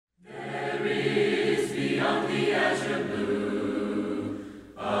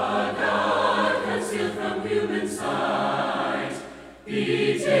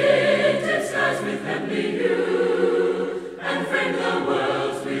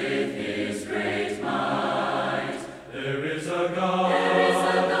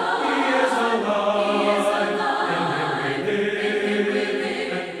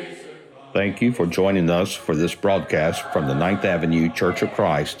thank you for joining us for this broadcast from the Ninth Avenue Church of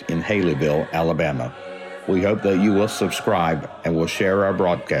Christ in Haleyville, Alabama. We hope that you will subscribe and will share our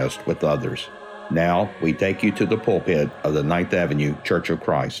broadcast with others. Now, we take you to the pulpit of the Ninth Avenue Church of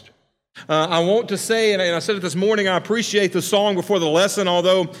Christ. I want to say, and I said it this morning, I appreciate the song before the lesson,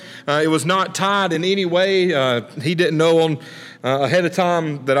 although it was not tied in any way. He didn't know ahead of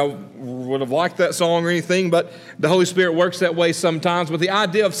time that I would have liked that song or anything, but the Holy Spirit works that way sometimes. But the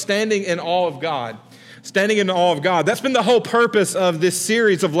idea of standing in awe of God. Standing in awe of God. That's been the whole purpose of this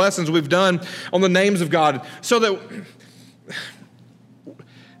series of lessons we've done on the names of God. So that,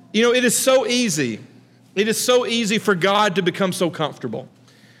 it is so easy. It is so easy for God to become so comfortable.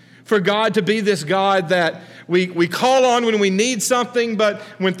 For God to be this God that we call on when we need something, but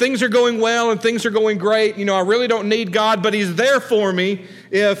when things are going well and things are going great, I really don't need God, but He's there for me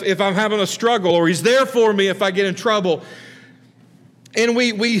if I'm having a struggle, or He's there for me if I get in trouble. And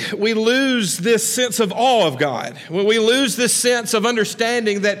we lose this sense of awe of God. We lose this sense of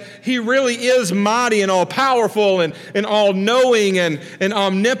understanding that He really is mighty and all-powerful and all-knowing and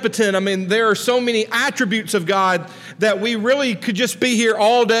omnipotent. I mean, there are so many attributes of God that we really could just be here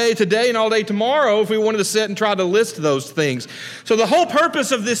all day today and all day tomorrow if we wanted to sit and try to list those things. So the whole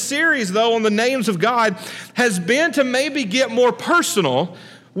purpose of this series, though, on the names of God has been to maybe get more personal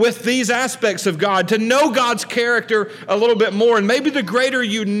with these aspects of God, to know God's character a little bit more. And maybe the greater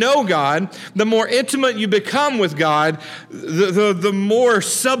you know God, the more intimate you become with God, the more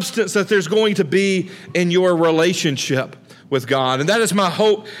substance that there's going to be in your relationship with God. And that is my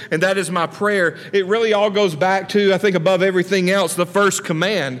hope, and that is my prayer. It really all goes back to, I think above everything else, the first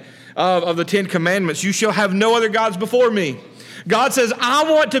command of the Ten Commandments. You shall have no other gods before me. God says,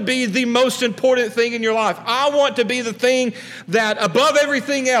 I want to be the most important thing in your life. I want to be the thing that above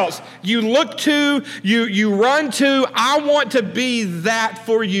everything else you look to, you run to. I want to be that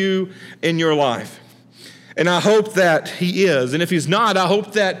for you in your life. And I hope that He is. And if He's not, I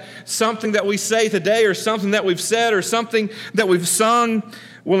hope that something that we say today or something that we've said or something that we've sung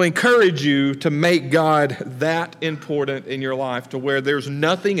will encourage you to make God that important in your life, to where there's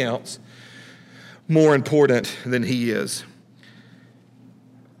nothing else more important than He is.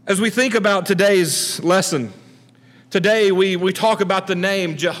 As we think about today's lesson, today we talk about the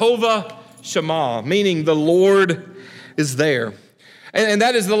name Jehovah Shammah, meaning the Lord is there. And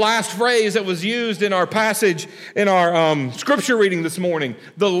that is the last phrase that was used in our passage, in our scripture reading this morning.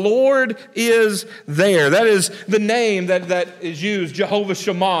 The Lord is there. That is the name that is used, Jehovah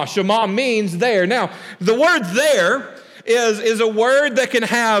Shammah. Shammah means there. Now, the word there is a word that can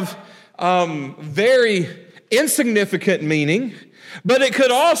have very insignificant meaning, but it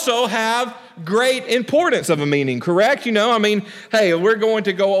could also have great importance of a meaning, correct? Hey, we're going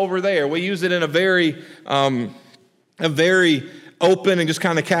to go over there. We use it in a very open and just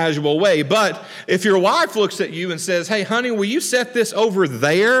kind of casual way. But if your wife looks at you and says, hey, honey, will you set this over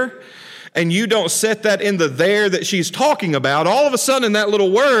there? And you don't set that in the there that she's talking about, all of a sudden that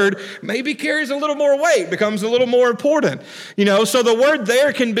little word maybe carries a little more weight, becomes a little more important. So the word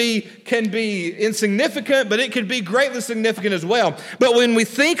there can be insignificant, but it could be greatly significant as well. But when we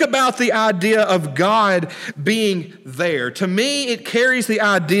think about the idea of God being there, to me it carries the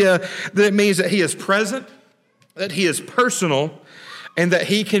idea that it means that He is present, that He is personal, and that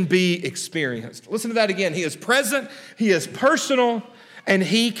He can be experienced. Listen to that again. He is present, He is personal, and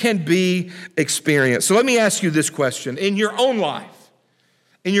He can be experienced. So let me ask you this question. In your own life,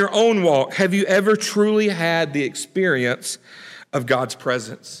 in your own walk, have you ever truly had the experience of God's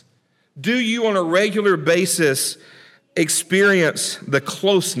presence? Do you on a regular basis experience the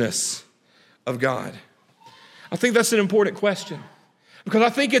closeness of God? I think that's an important question. Because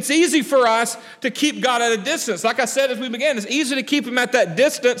I think it's easy for us to keep God at a distance. Like I said as we began, it's easy to keep Him at that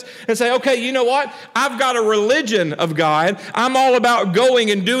distance and say, okay, you know what? I've got a religion of God. I'm all about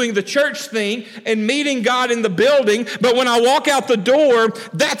going and doing the church thing and meeting God in the building. But when I walk out the door,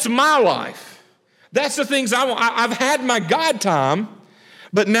 that's my life. That's the things I want. I've had my God time,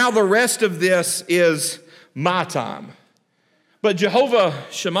 but now the rest of this is my time. But Jehovah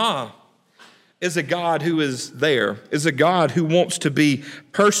Shammah is a God who is there, is a God who wants to be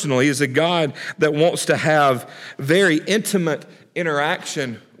personal. He is a God that wants to have very intimate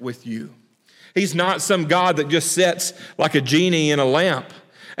interaction with you. He's not some God that just sits like a genie in a lamp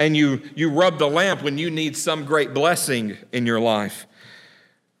and you rub the lamp when you need some great blessing in your life.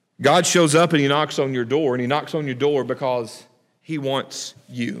 God shows up and He knocks on your door, and He knocks on your door because He wants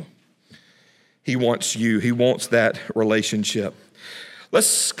you. He wants you. He wants that relationship.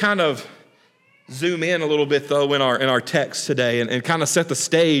 Let's kind of zoom in a little bit, though, in our text today and kind of set the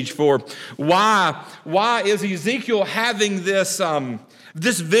stage for why is Ezekiel having this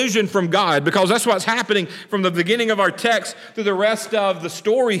This vision from God, because that's what's happening from the beginning of our text to the rest of the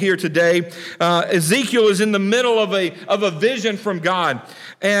story here today. Ezekiel is in the middle of a vision from God.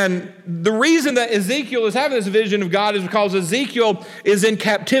 And the reason that Ezekiel is having this vision of God is because Ezekiel is in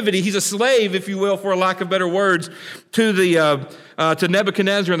captivity. He's a slave, if you will, for lack of better words, to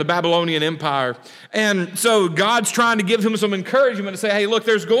Nebuchadnezzar and the Babylonian Empire. And so God's trying to give him some encouragement to say, hey, look,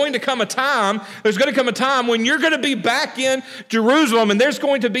 there's going to come a time when you're going to be back in Jerusalem, and there's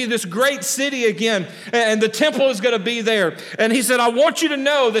going to be this great city again, and the temple is going to be there. And he said, I want you to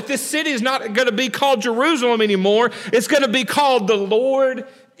know that this city is not going to be called Jerusalem anymore. It's going to be called The Lord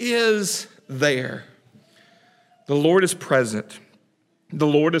is There. The Lord is present. The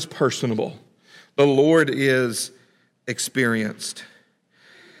Lord is personable. The Lord is experienced.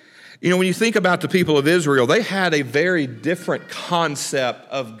 You know, when you think about the people of Israel, they had a very different concept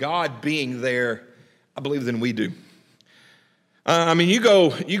of God being there, I believe, than we do. You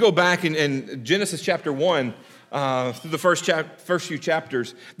go back in Genesis chapter 1, through the first few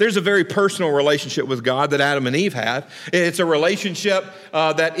chapters, there's a very personal relationship with God that Adam and Eve had. It's a relationship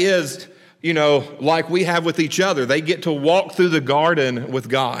that is, like we have with each other. They get to walk through the garden with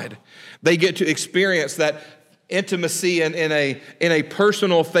God. They get to experience that intimacy in a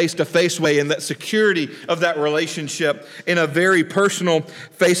personal face-to-face way, and that security of that relationship in a very personal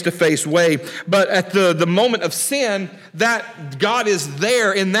face-to-face way. But at the moment of sin, that God is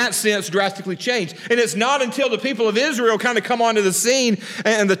there in that sense drastically changed. And it's not until the people of Israel kind of come onto the scene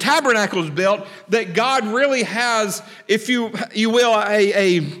and the tabernacle is built that God really has, if you will,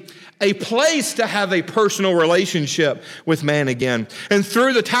 a place to have a personal relationship with man again. And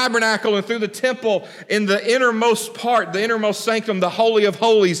through the tabernacle and through the temple, in the innermost part, the innermost sanctum, the Holy of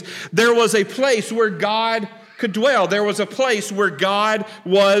Holies, there was a place where God could dwell. There was a place where God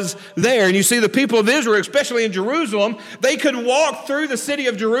was there. And you see the people of Israel, especially in Jerusalem, they could walk through the city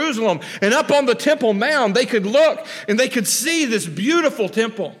of Jerusalem, and up on the Temple Mount, they could look and they could see this beautiful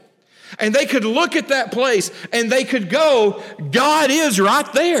temple. And they could look at that place and they could go, God is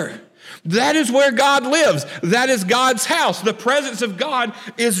right there. That is where God lives. That is God's house. The presence of God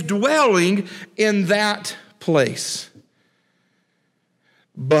is dwelling in that place.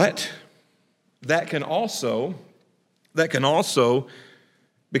 But that can also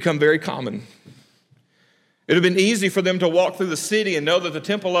become very common. It would have been easy for them to walk through the city and know that the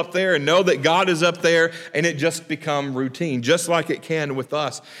temple up there and know that God is up there, and it just become routine, just like it can with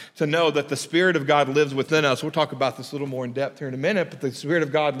us, to know that the Spirit of God lives within us. We'll talk about this a little more in depth here in a minute, but the Spirit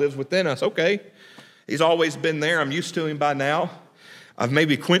of God lives within us. Okay, He's always been there. I'm used to Him by now. I've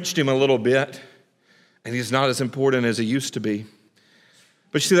maybe quenched Him a little bit, and He's not as important as He used to be.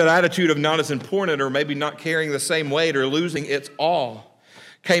 But you see, that attitude of not as important, or maybe not carrying the same weight, or losing its awe,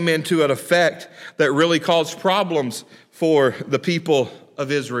 came into an effect that really caused problems for the people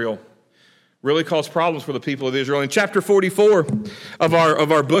of Israel. Really caused problems for the people of Israel. In chapter 44 of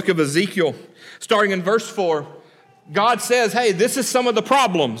our book of Ezekiel, starting in verse 4, God says, hey, this is some of the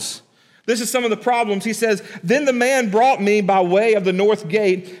problems. This is some of the problems. He says, then the man brought me by way of the north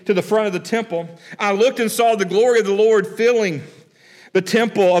gate to the front of the temple. I looked and saw the glory of the Lord filling the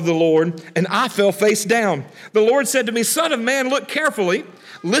temple of the Lord, and I fell face down. The Lord said to me, Son of man, look carefully,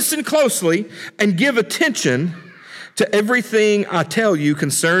 listen closely, and give attention to everything I tell you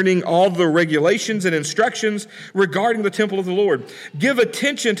concerning all the regulations and instructions regarding the temple of the Lord. Give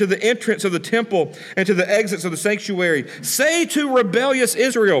attention to the entrance of the temple and to the exits of the sanctuary. Say to rebellious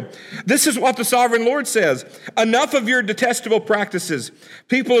Israel, this is what the sovereign Lord says. Enough of your detestable practices,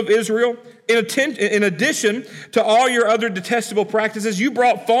 people of Israel. In addition to all your other detestable practices, you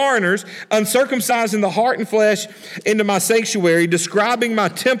brought foreigners, uncircumcised in the heart and flesh, into my sanctuary, desecrating my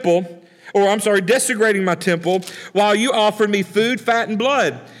temple, while you offered me food, fat, and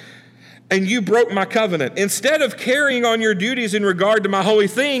blood. And you broke my covenant. Instead of carrying on your duties in regard to my holy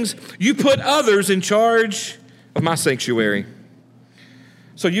things, you put others in charge of my sanctuary.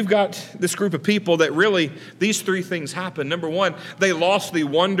 So you've got this group of people that really, these three things happen. Number one, they lost the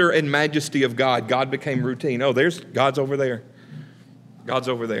wonder and majesty of God. God became routine. Oh, God's over there. God's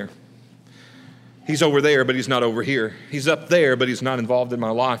over there. He's over there, but He's not over here. He's up there, but He's not involved in my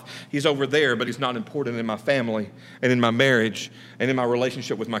life. He's over there, but He's not important in my family and in my marriage and in my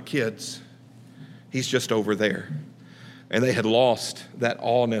relationship with my kids. He's just over there. And they had lost that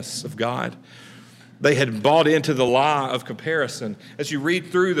awness of God. They had bought into the lie of comparison. As you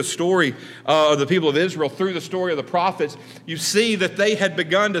read through the story of the people of Israel, through the story of the prophets, you see that they had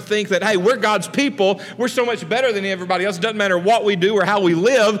begun to think that, hey, we're God's people. We're so much better than everybody else. It doesn't matter what we do or how we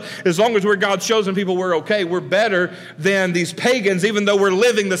live. As long as we're God's chosen people, we're okay. We're better than these pagans, even though we're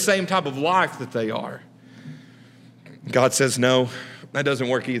living the same type of life that they are. God says, no, That doesn't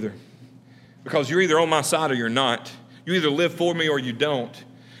work either. Because you're either on my side or you're not. You either live for me or you don't.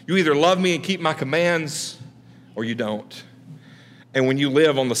 You either love me and keep my commands or you don't. And when you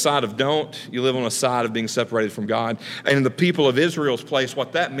live on the side of don't, you live on the side of being separated from God. And in the people of Israel's place,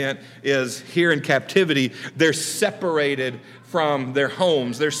 what that meant is here in captivity, they're separated from their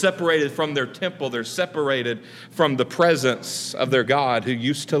homes. They're separated from their temple. They're separated from the presence of their God who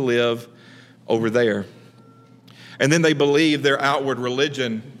used to live over there. And then they believed their outward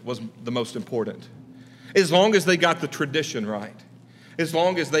religion was the most important. As long as they got the tradition right. As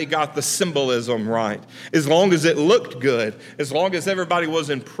long as they got the symbolism right, as long as it looked good, as long as everybody was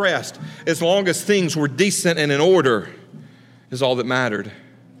impressed, as long as things were decent and in order, is all that mattered.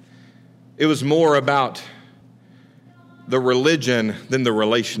 It was more about the religion than the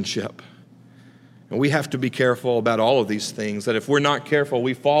relationship. And we have to be careful about all of these things, that if we're not careful,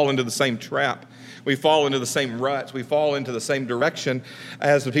 we fall into the same trap. We fall into the same ruts. We fall into the same direction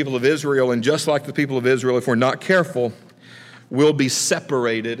as the people of Israel. And just like the people of Israel, if we're not careful, will be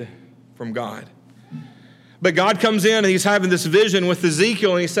separated from God. But God comes in and he's having this vision with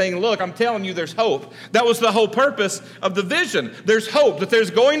Ezekiel and he's saying, look, I'm telling you there's hope. That was the whole purpose of the vision. There's hope that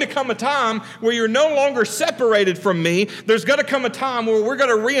there's going to come a time where you're no longer separated from me. There's going to come a time where we're going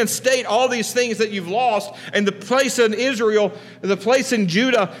to reinstate all these things that you've lost, and the place in Israel, the place in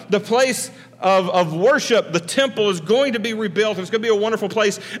Judah, the place of worship, the temple is going to be rebuilt. It's going to be a wonderful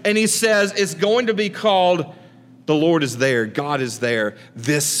place. And he says it's going to be called the Lord is there. God is there.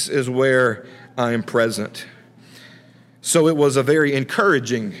 This is where I am present. So it was a very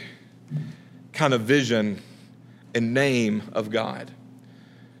encouraging kind of vision and name of God.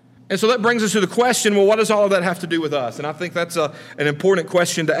 And so that brings us to the question, well, what does all of that have to do with us? And I think that's an important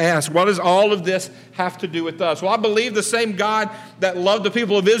question to ask. What does all of this have to do with us? Well, I believe the same God that loved the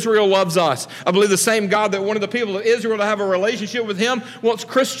people of Israel loves us. I believe the same God that wanted the people of Israel to have a relationship with him wants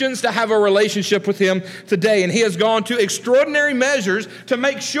Christians to have a relationship with him today. And he has gone to extraordinary measures to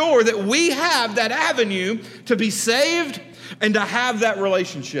make sure that we have that avenue to be saved and to have that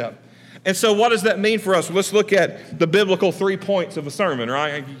relationship. And so what does that mean for us? Well, let's look at the biblical 3 points of a sermon,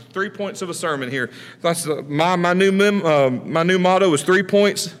 right? 3 points of a sermon here. That's my new motto is 3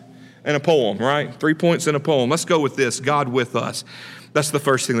 points and a poem, right? 3 points and a poem. Let's go with this, God with us. That's the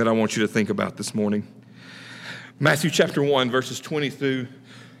first thing that I want you to think about this morning. Matthew chapter 1, verses 22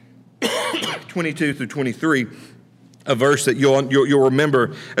 through 23. A verse that you'll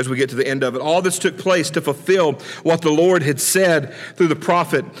remember as we get to the end of it. All this took place to fulfill what the Lord had said through the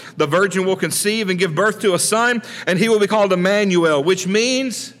prophet. The virgin will conceive and give birth to a son, and he will be called Emmanuel, which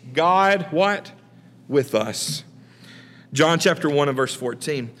means God, what? With us. John chapter 1 and verse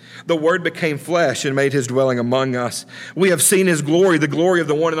 14. The Word became flesh and made his dwelling among us. We have seen his glory, the glory of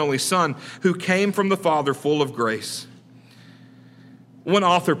the one and only Son, who came from the Father full of grace. One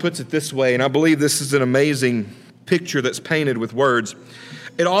author puts it this way, and I believe this is an amazing picture that's painted with words.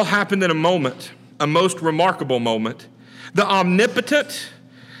 It all happened in a moment, a most remarkable moment. The omnipotent,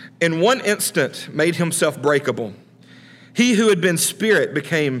 in one instant, made himself breakable. He who had been spirit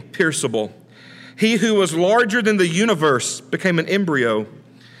became pierceable. He who was larger than the universe became an embryo.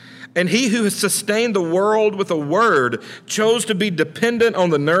 And he who has sustained the world with a word chose to be dependent on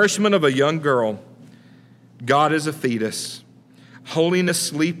the nourishment of a young girl. God is a fetus, holiness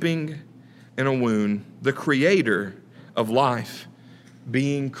sleeping in a womb, the creator of life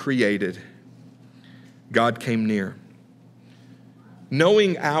being created. God came near.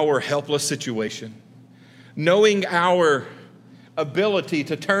 Knowing our helpless situation, knowing our ability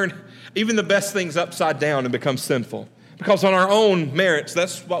to turn even the best things upside down and become sinful. Because on our own merits,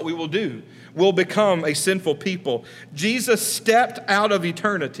 that's what we will do. We'll become a sinful people. Jesus stepped out of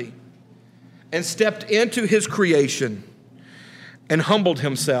eternity and stepped into his creation and humbled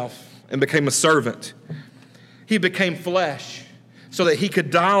himself and became a servant. He became flesh so that he could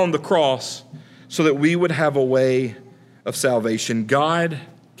die on the cross so that we would have a way of salvation. God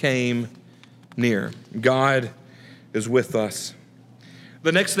came near. God is with us.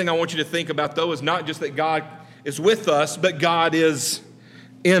 The next thing I want you to think about, though, is not just that God is with us, but God is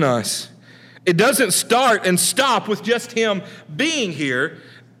in us. It doesn't start and stop with just him being here.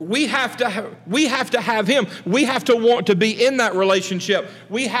 We have to have him. We have to want to be in that relationship.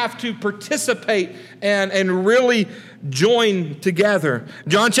 We have to participate and really join together.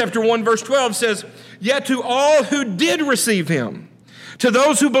 John chapter 1 verse 12 says, "Yet to all who did receive him, to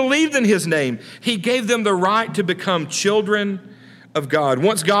those who believed in his name, he gave them the right to become children of God.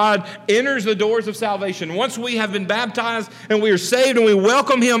 Once God enters the doors of salvation, once we have been baptized and we are saved and we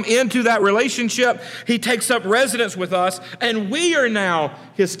welcome him into that relationship, he takes up residence with us, and we are now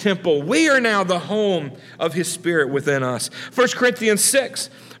his temple. We are now the home of his Spirit within us. 1 Corinthians 6,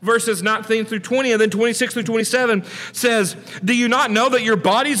 verses 19 through 20, and then 26 through 27 says, "Do you not know that your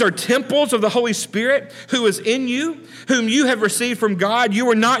bodies are temples of the Holy Spirit who is in you, whom you have received from God? You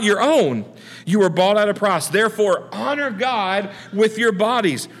are not your own. You were bought at a price. Therefore, honor God with your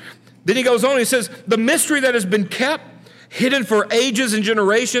bodies." Then he goes on, he says, "The mystery that has been kept, hidden for ages and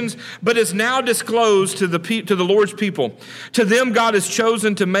generations, but is now disclosed to the Lord's people. To them God has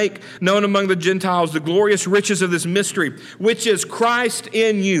chosen to make known among the Gentiles the glorious riches of this mystery, which is Christ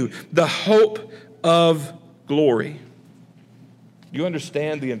in you, the hope of glory." Do you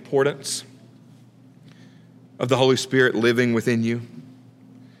understand the importance of the Holy Spirit living within you?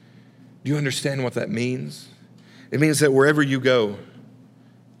 Do you understand what that means? It means that wherever you go,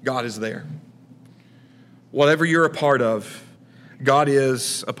 God is there. Whatever you're a part of, God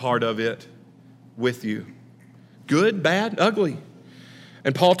is a part of it with you. Good, bad, ugly.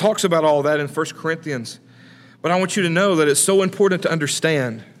 And Paul talks about all that in 1 Corinthians. But I want you to know that it's so important to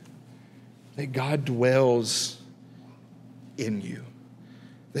understand that God dwells in you,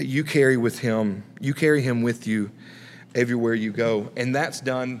 that you carry him with you everywhere you go. And that's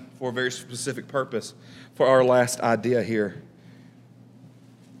done for a very specific purpose, for our last idea here,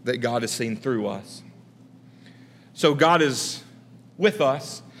 that God is seen through us. So God is with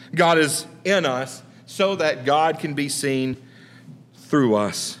us, God is in us, so that God can be seen through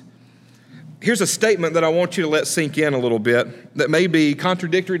us. Here's a statement that I want you to let sink in a little bit that may be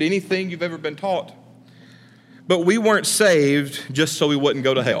contradictory to anything you've ever been taught. But we weren't saved just so we wouldn't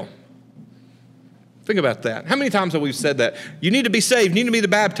go to hell. Think about that. How many times have we said that? You need to be saved, you need to be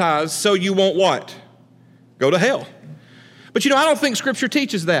baptized so you won't what? Go to hell. But I don't think Scripture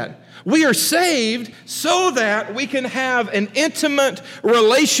teaches that. We are saved so that we can have an intimate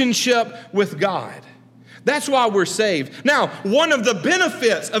relationship with God. That's why we're saved. Now, one of the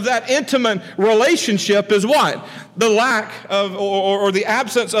benefits of that intimate relationship is what? The lack of or the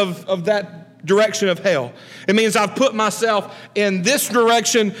absence of that direction of hell. It means I've put myself in this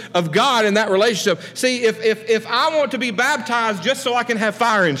direction of God in that relationship. See, if I want to be baptized just so I can have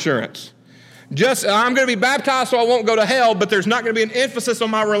fire insurance, I'm going to be baptized so I won't go to hell, but there's not going to be an emphasis on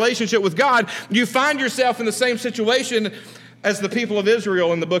my relationship with God, you find yourself in the same situation as the people of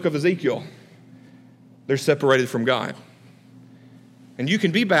Israel in the book of Ezekiel. They're separated from God. And you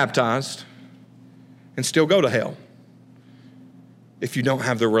can be baptized and still go to hell if you don't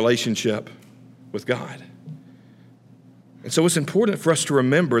have the relationship with God. And so it's important for us to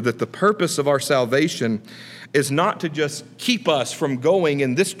remember that the purpose of our salvation is not to just keep us from going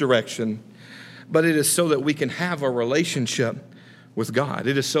in this direction, but it is so that we can have a relationship with God.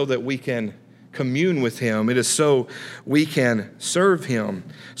 It is so that we can commune with him. It is so we can serve him,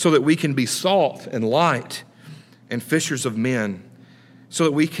 so that we can be salt and light and fishers of men, so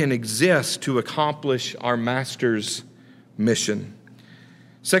that we can exist to accomplish our Master's mission.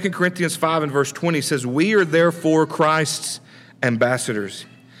 2 Corinthians 5 and verse 20 says, "We are therefore Christ's ambassadors,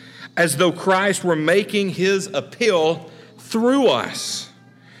 as though Christ were making his appeal through us.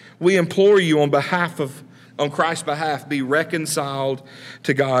 We implore you on Christ's behalf, be reconciled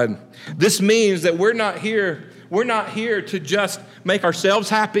to God." This means that we're not here to just make ourselves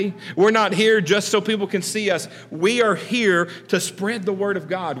happy. We're not here just so people can see us. We are here to spread the word of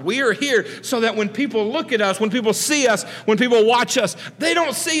God. We are here so that when people look at us, when people see us, when people watch us, they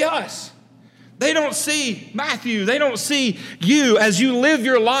don't see us. They don't see Matthew. They don't see you as you live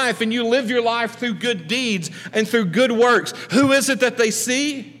your life, and you live your life through good deeds and through good works. Who is it that they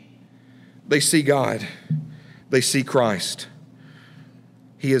see? They see God. They see Christ.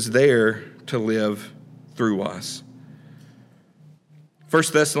 He is there to live through us.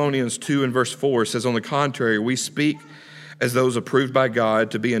 1 Thessalonians 2 and verse 4 says, "On the contrary, we speak as those approved by God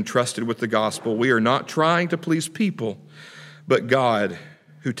to be entrusted with the gospel. We are not trying to please people, but God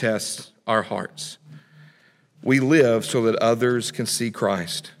who tests our hearts. We live so that others can see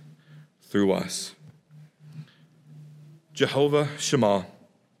Christ through us." Jehovah Shammah.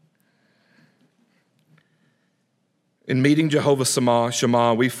 In meeting Jehovah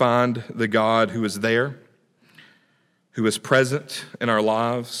Shammah, we find the God who is there, who is present in our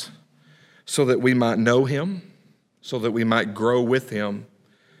lives, so that we might know him, so that we might grow with him,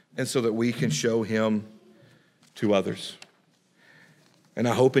 and so that we can show him to others. And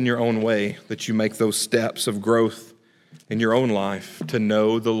I hope in your own way that you make those steps of growth in your own life to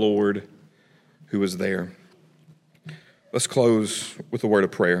know the Lord who is there. Let's close with a word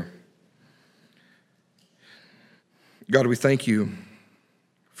of prayer. God, we thank you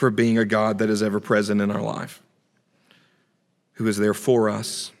for being a God that is ever present in our life, who is there for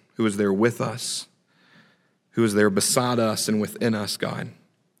us, who is there with us, who is there beside us and within us, God.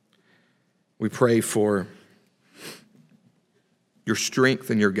 We pray for your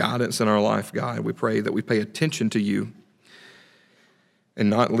strength and your guidance in our life, God. We pray that we pay attention to you and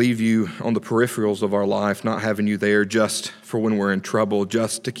not leave you on the peripherals of our life, not having you there just for when we're in trouble,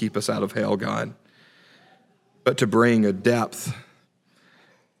 just to keep us out of hell, God, but to bring a depth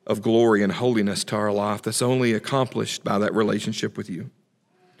of glory and holiness to our life that's only accomplished by that relationship with you.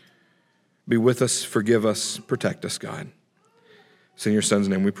 Be with us, forgive us, protect us, God. It's in your Son's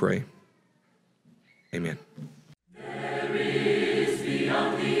name we pray. Amen. There is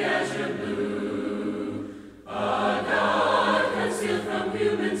beyond the azure blue a God concealed from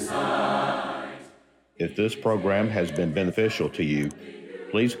human sight. If this program has been beneficial to you,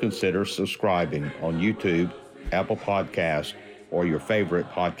 please consider subscribing on YouTube, Apple Podcasts, or your favorite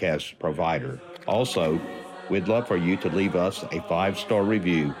podcast provider. Also, we'd love for you to leave us a 5-star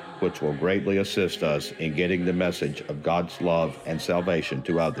review, which will greatly assist us in getting the message of God's love and salvation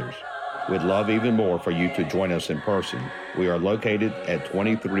to others. We'd love even more for you to join us in person. We are located at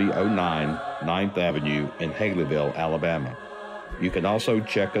 2309 9th Avenue in Haleyville, Alabama. You can also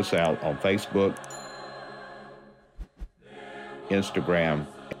check us out on Facebook, Instagram,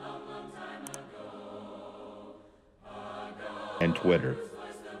 and Twitter.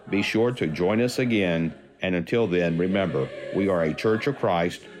 Be sure to join us again, and until then, remember, we are a Church of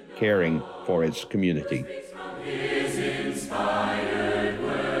Christ caring for its community.